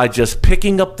by just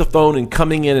picking up the phone and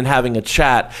coming in and having a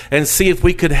chat and see if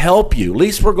we could help you.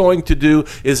 Least we're going to do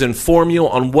is inform you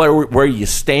on where you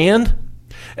stand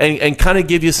and kind of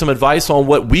give you some advice on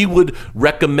what we would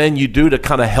recommend you do to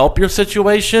kind of help your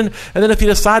situation. And then if you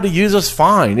decide to use us,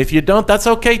 fine. If you don't, that's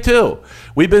okay too.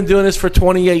 We've been doing this for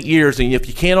 28 years, and if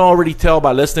you can't already tell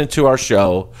by listening to our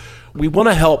show, we want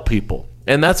to help people.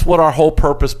 And that's what our whole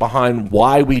purpose behind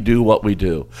why we do what we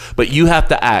do. But you have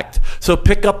to act. So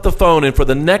pick up the phone, and for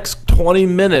the next 20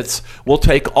 minutes, we'll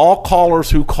take all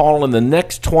callers who call in the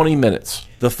next 20 minutes.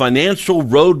 The Financial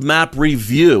Roadmap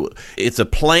Review. It's a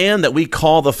plan that we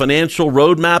call the Financial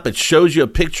Roadmap. It shows you a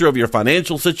picture of your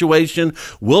financial situation.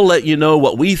 We'll let you know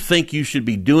what we think you should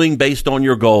be doing based on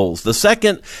your goals. The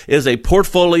second is a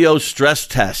portfolio stress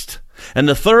test. And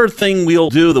the third thing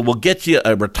we'll do that will get you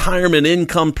a retirement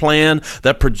income plan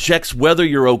that projects whether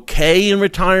you're okay in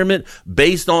retirement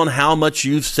based on how much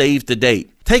you've saved to date.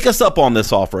 Take us up on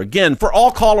this offer. Again, for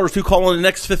all callers who call in the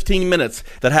next 15 minutes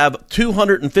that have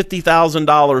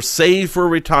 $250,000 saved for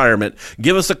retirement,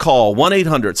 give us a call,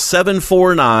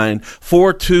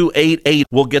 1-800-749-4288.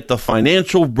 We'll get the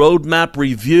Financial Roadmap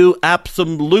Review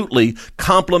absolutely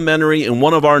complimentary in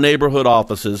one of our neighborhood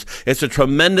offices. It's a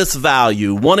tremendous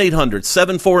value.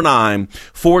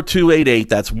 1-800-749-4288.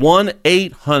 That's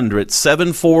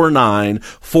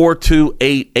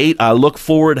 1-800-749-4288. I look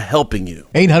forward to helping you.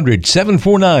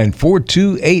 800-749-4288.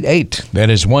 That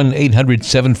is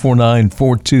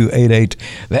 1-800-749-4288.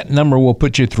 That number will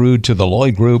put you through to the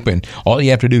Lloyd Group, and all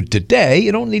you have to do today,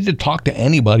 you don't need to talk to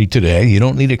anybody today. You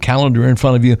don't need a calendar in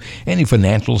front of you, any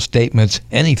financial statements,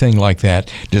 anything like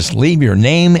that. Just leave your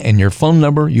name and your phone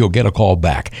number. You'll get a call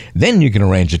back. Then you can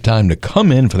arrange a time to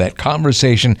come in for that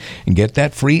conversation and get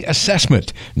that free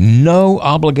assessment. No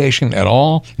obligation at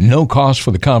all, no cost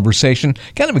for the conversation,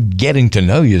 kind of a getting to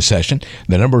know you session.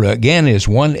 The number again is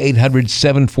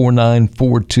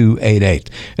 1-800-749-4288.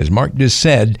 As Mark just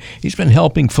said, he's been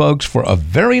helping folks for a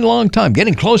very long time,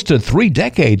 getting close to 3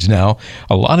 decades now.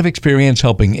 A lot of experience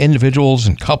helping individuals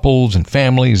and couples and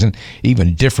families and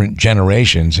even different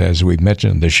generations, as we've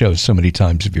mentioned in the show so many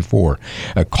times before.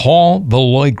 Call the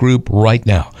Lloyd Group right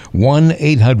now,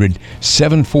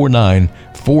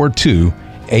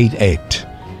 1-800-749-4288.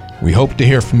 We hope to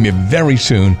hear from you very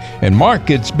soon. And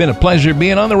Mark, it's been a pleasure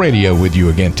being on the radio with you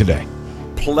again today.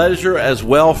 Pleasure as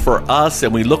well for us,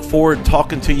 and we look forward to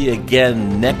talking to you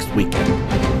again next weekend.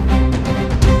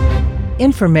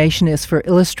 Information is for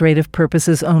illustrative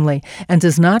purposes only and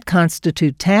does not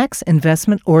constitute tax,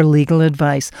 investment, or legal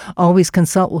advice. Always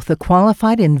consult with a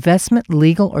qualified investment,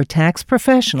 legal, or tax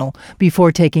professional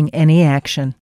before taking any action.